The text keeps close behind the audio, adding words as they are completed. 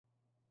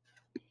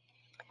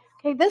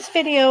Okay, this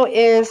video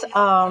is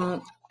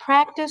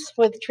practice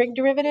with trig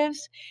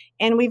derivatives,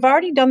 and we've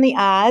already done the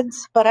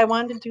odds, but I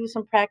wanted to do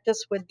some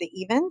practice with the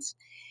evens.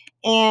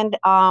 And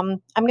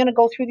I'm going to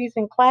go through these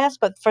in class,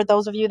 but for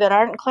those of you that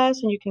aren't in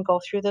class, and you can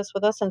go through this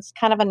with us, and it's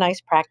kind of a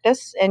nice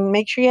practice. And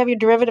make sure you have your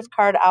derivative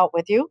card out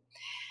with you.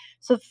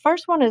 So the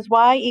first one is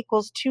y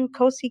equals 2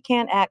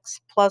 cosecant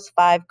x plus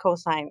 5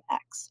 cosine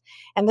x.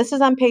 And this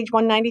is on page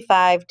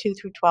 195, 2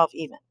 through 12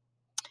 even.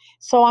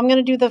 So I'm going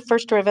to do the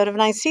first derivative,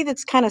 and I see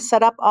that's kind of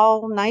set up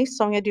all nice,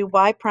 so I'm going to do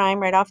y prime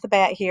right off the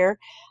bat here.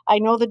 I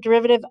know the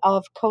derivative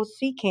of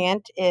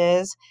cosecant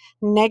is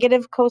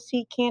negative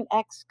cosecant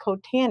x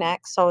cotan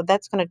x, so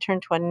that's going to turn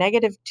to a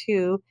negative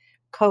 2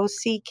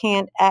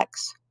 cosecant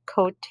x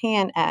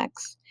cotan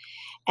x.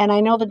 And I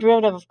know the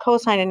derivative of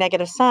cosine and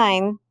negative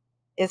sine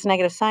is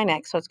negative sine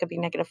x, so it's going to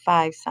be negative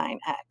 5 sine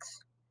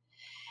x.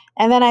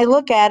 And then I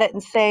look at it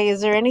and say,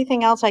 is there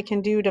anything else I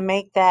can do to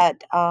make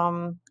that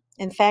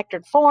in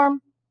factored form?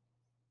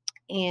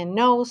 And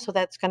no, so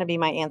that's going to be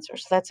my answer.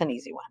 So that's an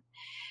easy one.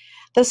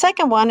 The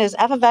second one is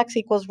f of x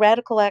equals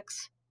radical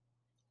x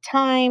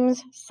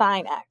times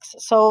sine x.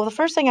 So the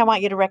first thing I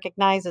want you to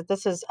recognize is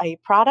this is a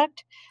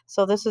product.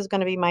 So this is going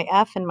to be my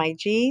f and my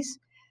g's.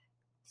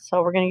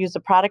 So we're going to use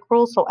the product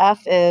rule. So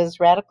f is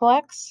radical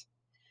x,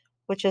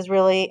 which is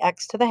really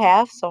x to the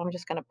half. So I'm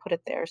just going to put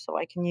it there so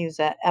I can use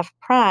it. F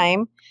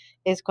prime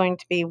is going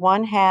to be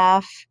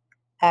 1/2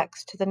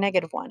 x to the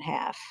negative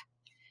 1/2.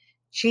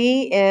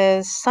 G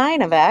is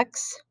sine of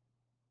x.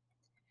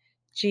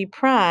 G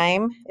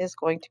prime is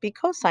going to be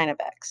cosine of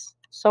x.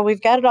 So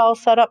we've got it all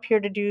set up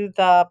here to do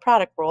the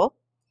product rule.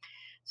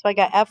 So I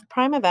got f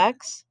prime of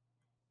x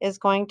is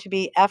going to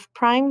be f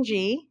prime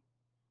g.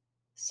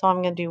 So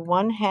I'm going to do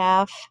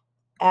 1/2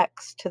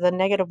 x to the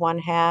negative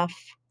 1/2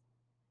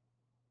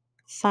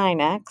 sine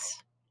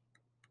x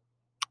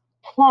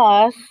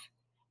plus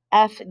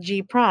f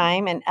g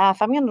prime, and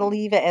f, I'm going to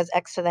leave it as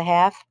x to the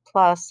half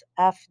plus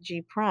f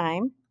g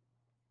prime.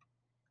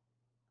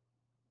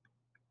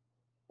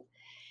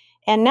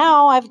 And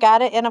now I've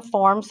got it in a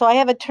form. So I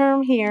have a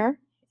term here.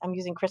 I'm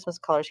using Christmas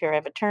colors here. I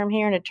have a term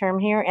here and a term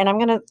here. And I'm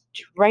going to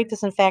write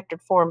this in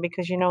factored form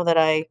because you know that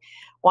I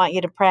want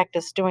you to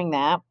practice doing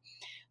that.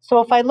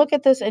 So if I look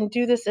at this and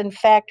do this in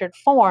factored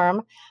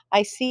form,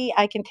 I see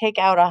I can take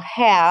out a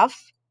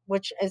half,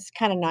 which is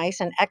kind of nice,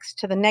 and x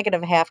to the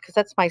negative half because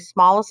that's my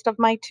smallest of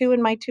my two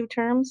in my two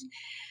terms.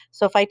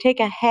 So if I take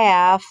a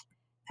half,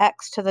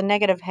 x to the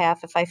negative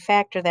half, if I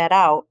factor that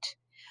out,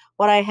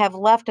 what I have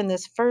left in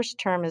this first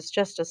term is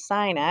just a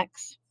sine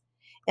x.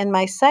 In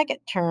my second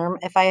term,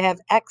 if I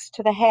have x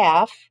to the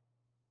half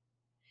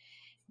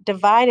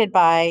divided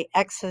by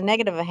x to the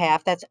negative a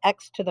half, that's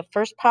x to the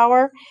first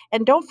power.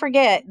 And don't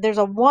forget, there's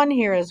a 1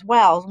 here as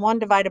well. 1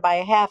 divided by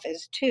a half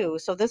is 2.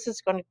 So this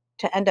is going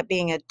to end up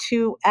being a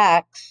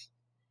 2x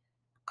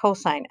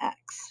cosine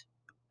x.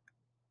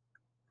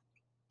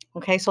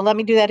 Okay, so let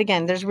me do that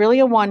again. There's really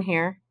a 1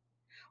 here.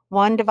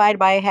 1 divided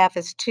by a half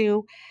is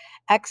 2.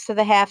 X to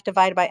the half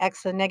divided by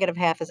x to the negative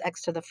half is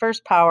x to the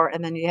first power,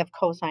 and then you have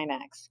cosine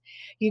x.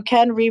 You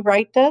can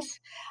rewrite this.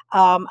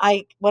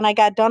 When I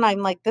got done, I'm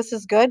like, this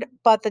is good,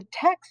 but the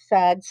text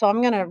said, so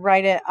I'm going to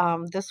write it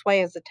this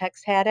way as the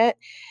text had it.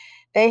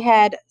 They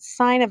had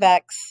sine of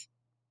x.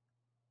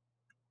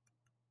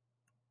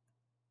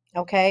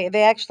 Okay,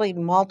 they actually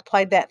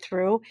multiplied that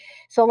through.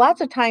 So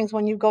lots of times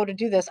when you go to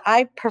do this,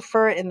 I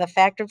prefer it in the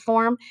factored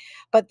form,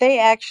 but they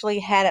actually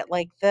had it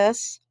like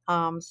this,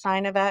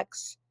 sine of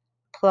x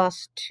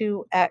plus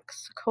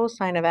 2x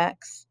cosine of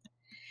x.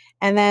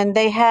 And then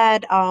they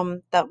had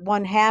that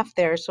 1/2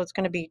 there, so it's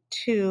going to be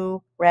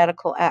 2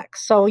 radical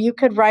x. So you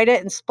could write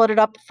it and split it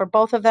up for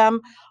both of them,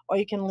 or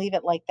you can leave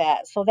it like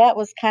that. So that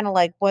was kind of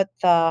like what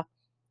the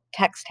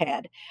text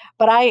had.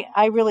 But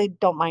I really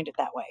don't mind it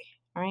that way.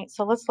 All right,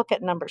 so let's look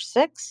at number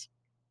 6.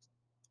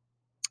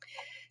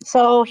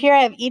 So here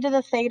I have e to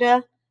the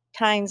theta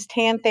times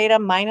tan theta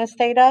minus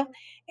theta,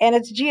 and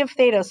it's g of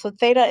theta. So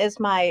theta is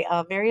my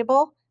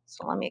variable.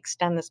 So let me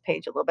extend this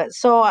page a little bit.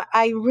 So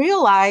I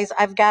realize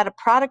I've got a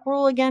product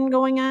rule again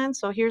going on.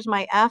 So here's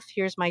my f,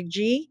 here's my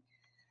g.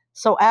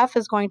 So f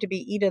is going to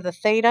be e to the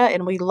theta,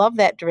 and we love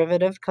that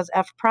derivative because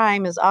f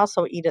prime is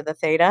also e to the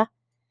theta.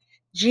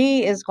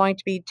 G is going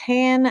to be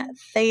tan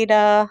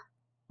theta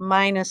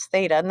minus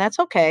theta, and that's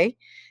okay.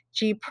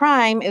 G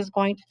prime is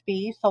going to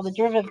be, so the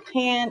derivative of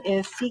tan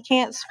is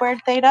secant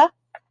squared theta.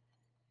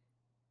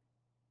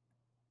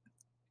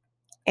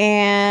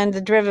 And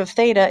the derivative of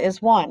theta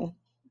is 1.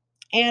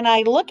 And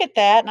I look at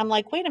that and I'm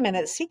like, wait a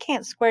minute,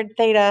 secant squared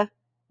theta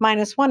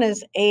minus 1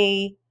 is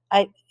an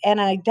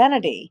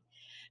identity.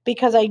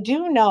 Because I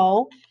do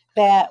know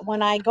that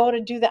when I go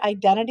to do the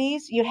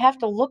identities, you have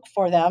to look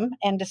for them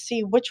and to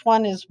see which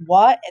one is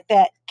what,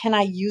 that can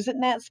I use it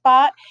in that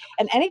spot.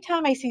 And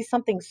anytime I see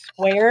something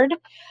squared,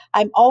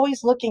 I'm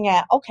always looking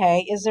at,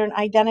 okay, is there an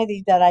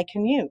identity that I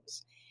can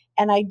use?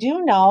 And I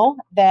do know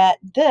that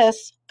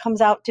this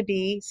comes out to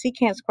be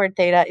secant squared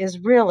theta is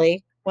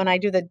really, when I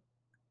do the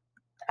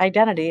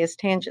identity, is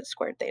tangent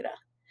squared theta.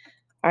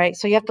 All right,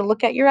 so you have to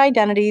look at your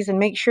identities and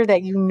make sure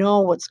that you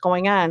know what's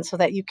going on so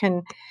that you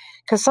can,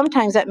 because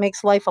sometimes that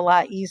makes life a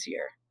lot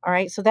easier. All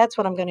right, so that's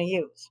what I'm going to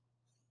use.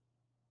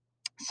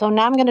 So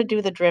now I'm going to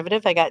do the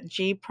derivative. I got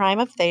g prime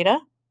of theta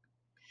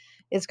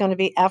is going to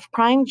be f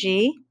prime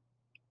g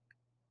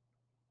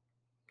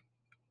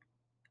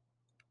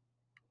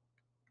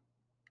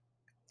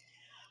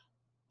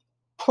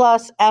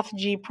plus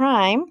fg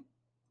prime.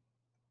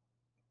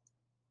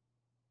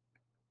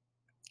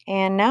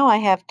 And now I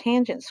have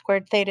tangent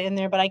squared theta in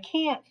there, but I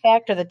can't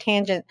factor the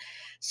tangent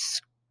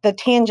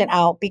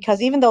out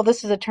because even though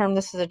this is a term,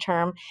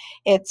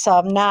 it's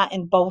not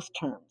in both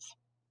terms.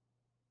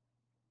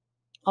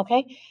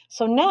 Okay,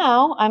 so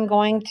now I'm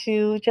going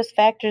to just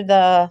factor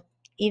the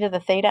e to the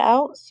theta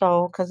out.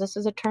 So, because this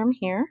is a term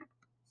here,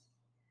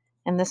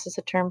 and this is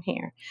a term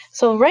here.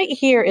 So right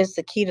here is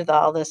the key to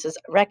all this, is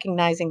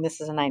recognizing this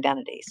is an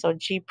identity. So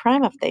g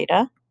prime of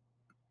theta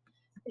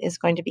is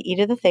going to be e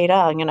to the theta.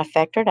 I'm going to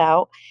factor it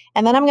out.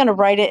 And then I'm going to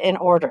write it in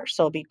order.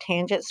 So it'll be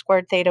tangent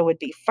squared theta would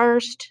be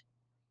first,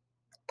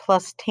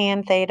 plus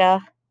tan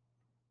theta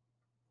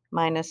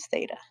minus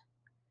theta.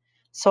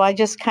 So I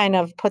just kind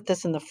of put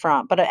this in the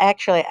front. But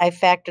actually, I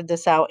factored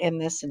this out in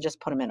this and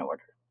just put them in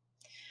order.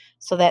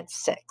 So that's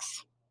 6.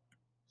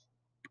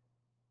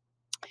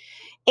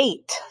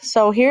 8.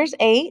 So here's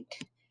 8.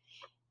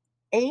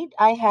 8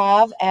 I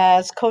have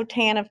as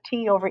cotan of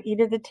t over e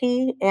to the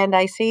t, and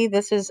I see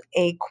this is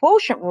a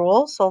quotient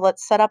rule, so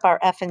let's set up our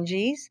f and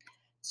g's.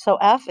 So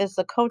f is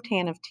the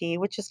cotan of t,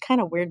 which is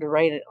kind of weird to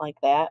write it like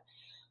that,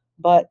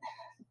 but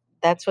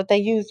that's what they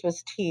used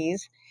was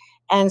t's.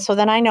 And so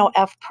then I know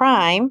f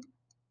prime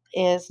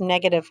is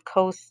negative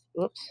cos,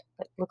 oops,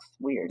 that looks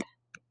weird,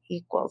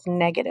 equals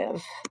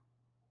negative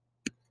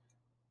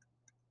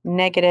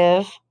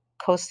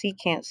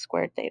cosecant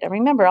squared theta.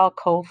 Remember, all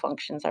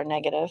co-functions are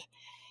negative.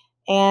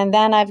 And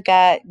then I've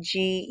got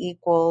g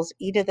equals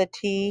e to the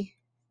t,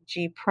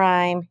 g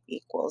prime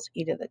equals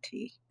e to the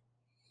t.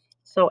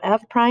 So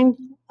f prime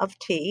of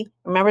t,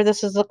 remember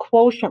this is a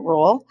quotient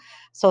rule,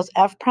 so it's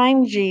f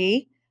prime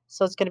g,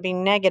 so it's going to be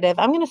negative.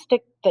 I'm going to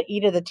stick the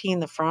e to the t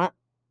in the front,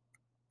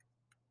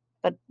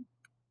 but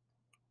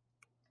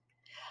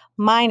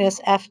minus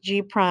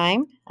fg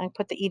prime, I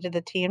put the e to the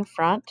t in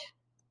front,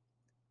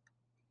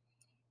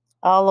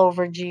 all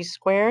over g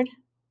squared.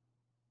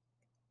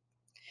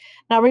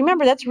 Now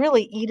remember, that's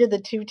really e to the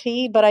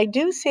 2t, but I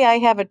do see I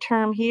have a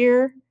term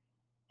here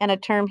and a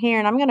term here,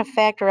 and I'm going to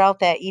factor out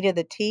that e to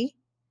the t.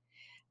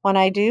 When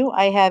I do,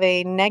 I have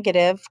a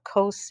negative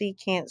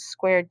cosecant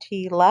squared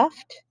t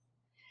left,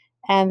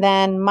 and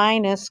then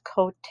minus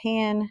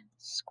cotan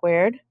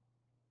squared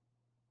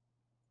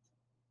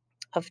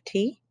of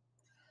t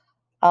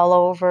all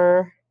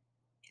over,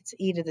 it's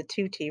e to the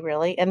 2t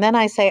really. And then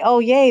I say, oh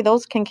yay,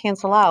 those can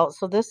cancel out.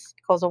 So this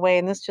goes away,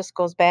 and this just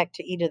goes back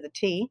to e to the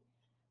t.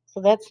 So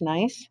that's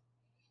nice.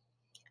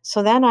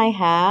 So then I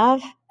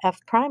have f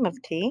prime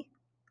of t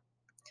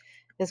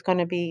is going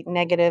to be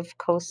negative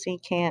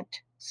cosecant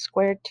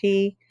squared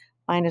t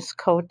minus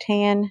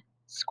cotan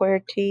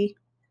squared t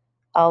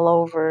all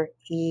over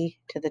e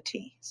to the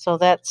t. So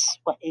that's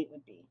what 8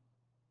 would be.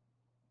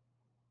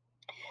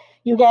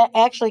 You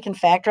actually can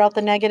factor out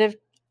the negative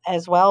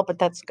as well, but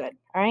that's good.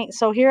 All right,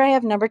 so here I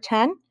have number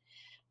 10.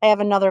 I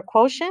have another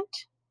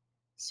quotient.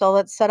 So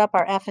let's set up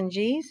our f and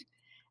g's.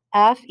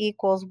 F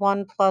equals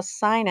 1 plus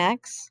sine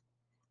x.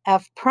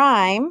 F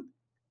prime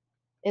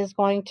is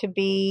going to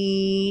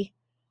be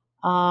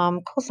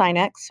cosine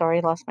x.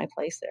 Sorry, lost my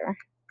place there.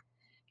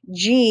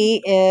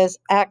 G is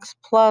x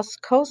plus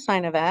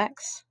cosine of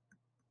x.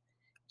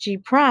 G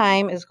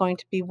prime is going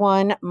to be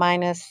 1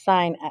 minus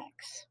sine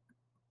x.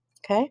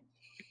 Okay,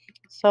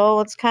 so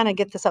let's kind of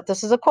get this up.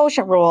 This is a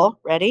quotient rule.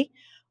 Ready?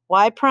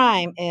 Y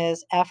prime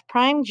is f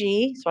prime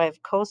g, so I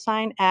have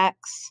cosine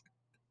x,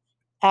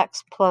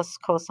 x plus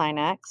cosine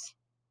x,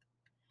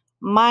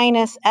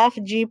 minus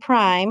fg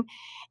prime.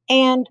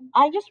 And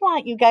I just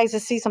want you guys to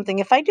see something.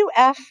 If I do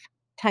f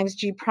times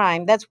g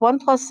prime, that's 1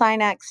 plus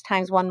sine x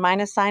times 1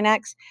 minus sine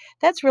x.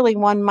 That's really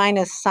 1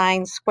 minus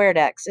sine squared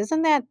x.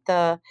 Isn't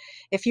that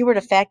if you were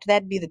to factor that,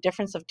 it'd be the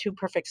difference of two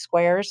perfect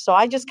squares. So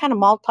I just kind of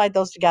multiplied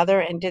those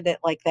together and did it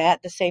like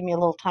that to save me a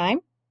little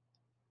time.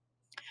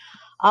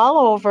 All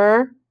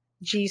over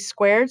g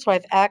squared, so I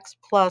have x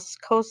plus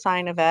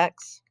cosine of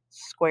x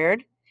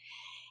squared.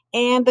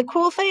 And the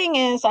cool thing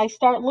is I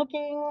start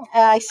looking,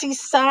 I see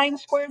sine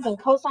squares and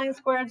cosine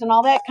squares and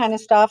all that kind of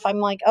stuff. I'm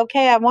like,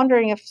 okay, I'm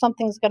wondering if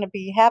something's going to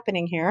be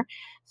happening here.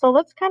 So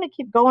let's kind of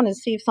keep going and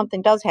see if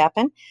something does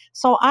happen.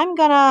 So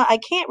I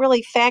can't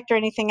really factor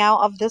anything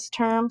out of this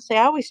term. See,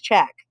 I always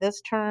check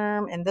this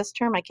term and this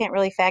term. I can't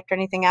really factor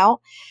anything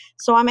out.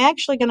 So I'm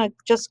actually going to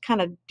just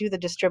kind of do the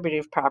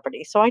distributive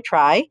property. So I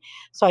try.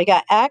 So I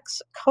got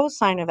x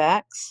cosine of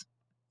x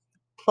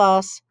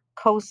plus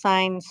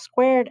cosine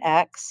squared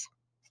x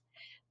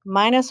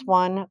minus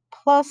 1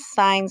 plus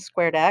sine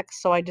squared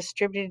x, so I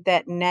distributed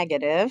that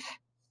negative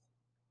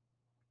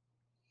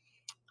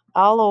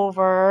all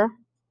over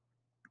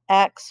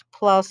x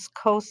plus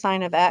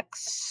cosine of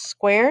x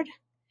squared.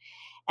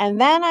 And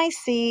then I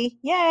see,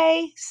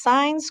 yay,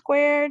 sine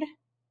squared,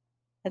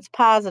 that's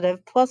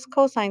positive, plus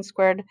cosine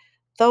squared.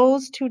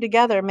 Those two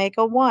together make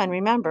a 1.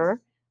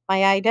 Remember,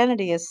 my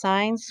identity is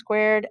sine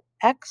squared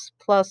x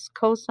plus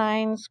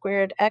cosine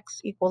squared x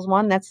equals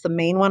 1. That's the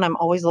main one I'm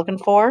always looking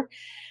for.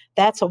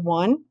 That's a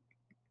 1.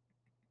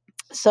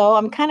 So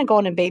I'm kind of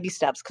going in baby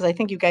steps because I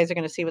think you guys are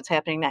going to see what's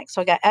happening next.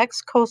 So I got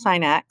x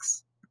cosine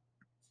x.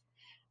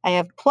 I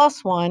have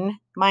plus 1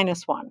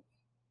 minus 1.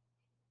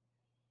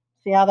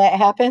 See how that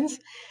happens?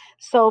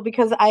 So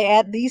because I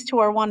add these two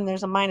are 1 and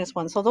there's a minus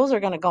 1, so those are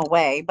going to go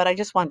away, but I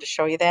just wanted to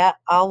show you that.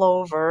 All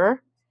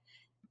over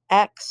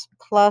x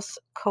plus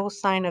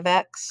cosine of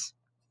x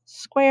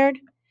squared.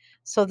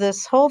 So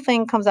this whole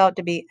thing comes out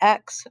to be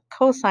x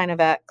cosine of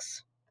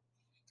x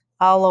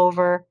all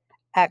over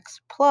x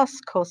plus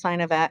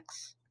cosine of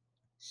x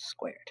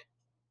squared.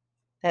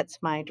 That's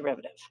my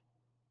derivative.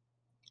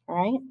 All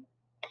right.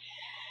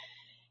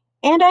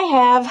 And I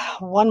have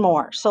one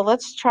more. So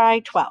let's try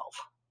 12.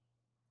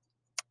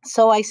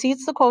 So I see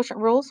it's the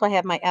quotient rule, so I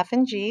have my f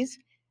and g's.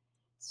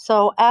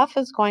 So f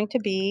is going to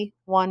be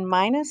 1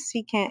 minus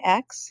secant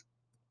x,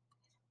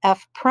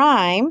 f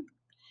prime,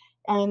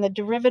 and the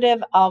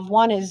derivative of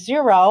 1 is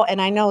 0, and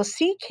I know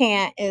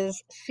secant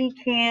is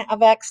secant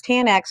of x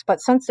tan x, but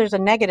since there's a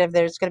negative,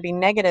 there's going to be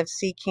negative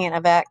secant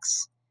of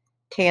x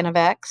tan of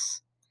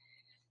x.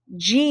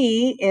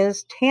 G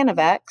is tan of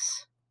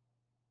x,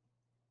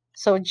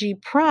 so g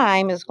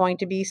prime is going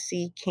to be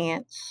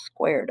secant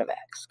squared of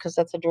x, because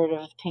that's a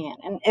derivative of tan.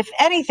 And if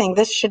anything,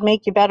 this should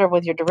make you better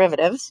with your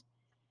derivatives.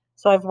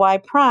 So I have y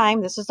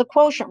prime, this is the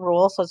quotient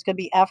rule, so it's going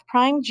to be f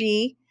prime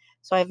g.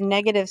 So I have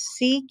negative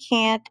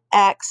secant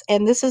x,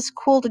 and this is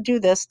cool to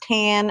do this,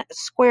 tan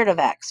squared of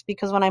x,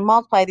 because when I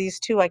multiply these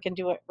two, I can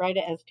write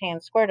it as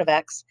tan squared of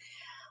x,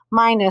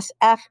 minus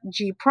f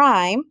g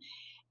prime.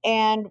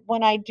 And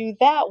when I do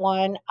that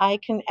one, I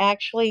can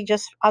actually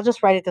I'll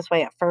just write it this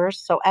way at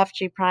first. So f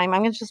g prime,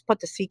 I'm going to just put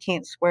the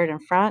secant squared in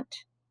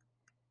front.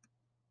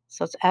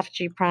 So it's f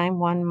g prime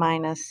 1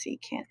 minus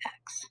secant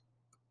x.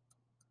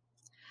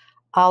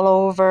 All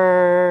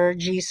over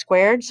g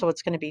squared, so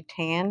it's going to be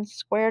tan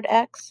squared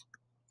x.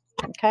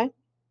 Okay.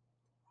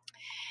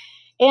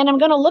 And I'm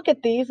going to look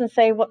at these and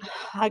say, well,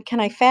 can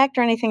I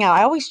factor anything out?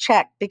 I always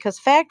check because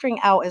factoring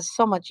out is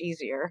so much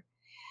easier.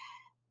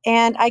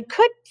 And I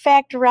could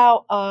factor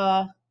out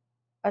a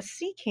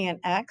secant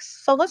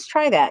x. So let's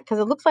try that because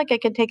it looks like I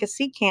could take a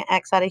secant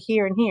x out of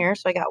here and here.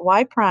 So I got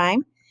y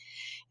prime.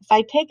 If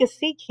I take a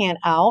secant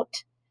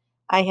out,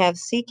 I have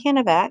secant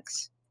of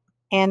x.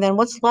 And then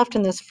what's left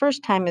in this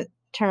first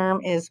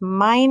term is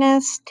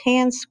minus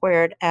tan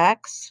squared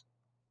x.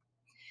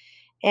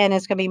 And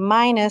it's going to be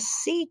minus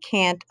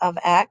secant of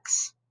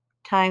x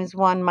times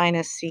 1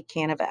 minus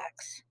secant of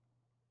x.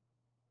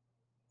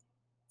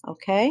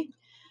 Okay,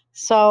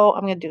 so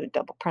I'm going to do a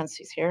double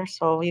parentheses here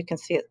so you can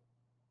see it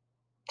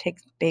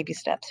takes baby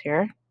steps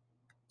here.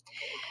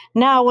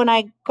 Now, when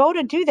I go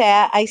to do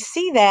that, I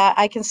see that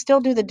I can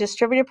still do the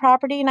distributive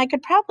property, and I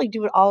could probably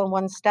do it all in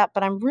one step,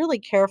 but I'm really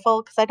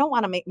careful because I don't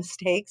want to make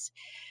mistakes.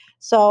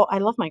 So I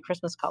love my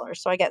Christmas colors.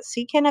 So I got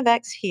secant of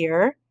x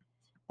here.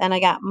 Then I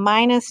got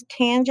minus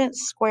tangent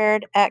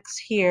squared x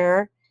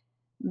here.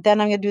 Then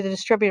I'm going to do the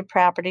distributive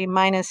property,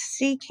 minus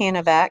secant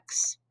of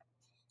x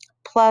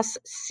plus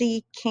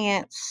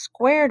secant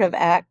squared of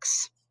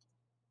x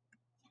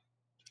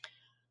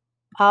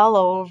all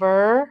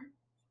over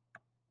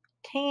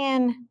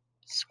tan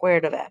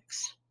squared of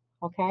x.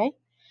 Okay?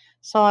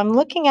 So I'm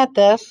looking at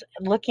this,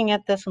 and looking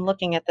at this, and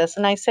looking at this,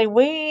 and I say,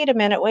 wait a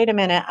minute.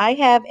 I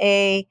have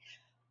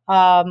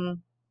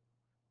an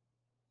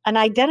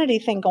identity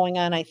thing going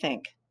on, I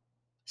think.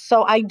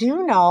 So I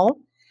do know,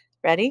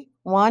 ready?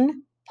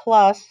 1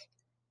 plus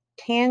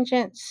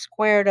tangent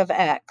squared of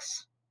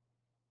x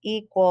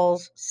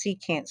equals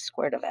secant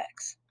squared of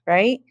x,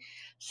 right?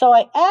 So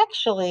I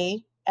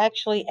actually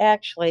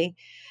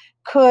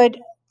could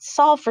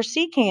solve for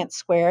secant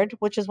squared,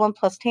 which is 1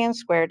 plus tan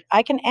squared.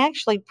 I can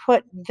actually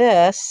put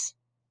this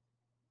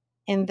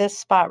in this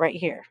spot right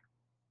here,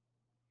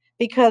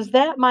 because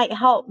that might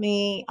help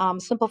me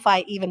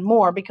simplify even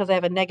more because I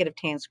have a negative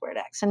tan squared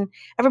x. And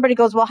everybody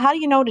goes, well, how do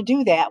you know to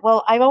do that?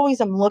 Well, I always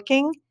am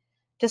looking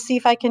to see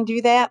if I can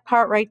do that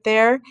part right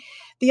there.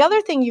 The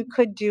other thing you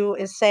could do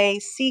is say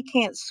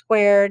secant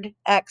squared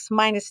x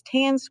minus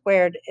tan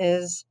squared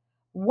is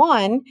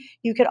 1.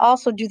 You could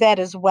also do that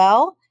as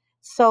well.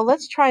 So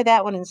let's try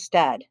that one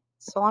instead.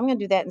 So I'm going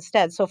to do that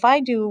instead. So if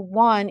I do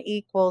 1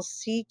 equals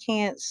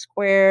secant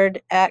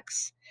squared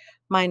x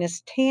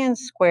minus tan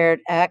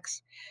squared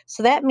x,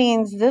 so that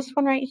means this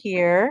one right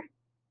here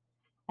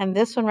and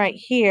this one right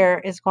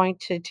here is going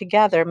to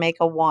together make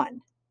a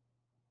 1.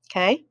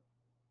 Okay?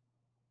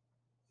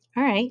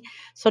 All right.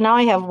 So now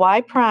I have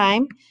y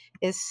prime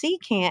is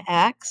secant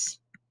x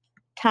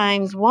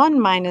times 1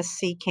 minus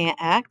secant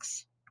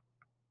x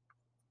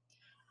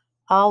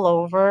all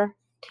over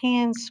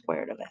tan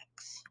squared of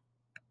x.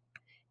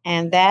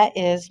 And that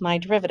is my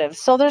derivative.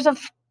 So there's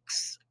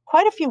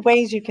quite a few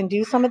ways you can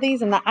do some of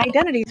these, and the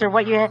identities are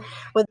what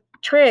with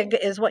trig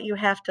is what you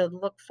have to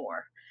look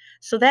for.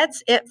 So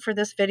that's it for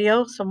this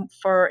video. So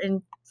for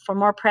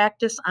more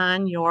practice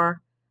on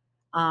your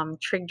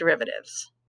trig derivatives.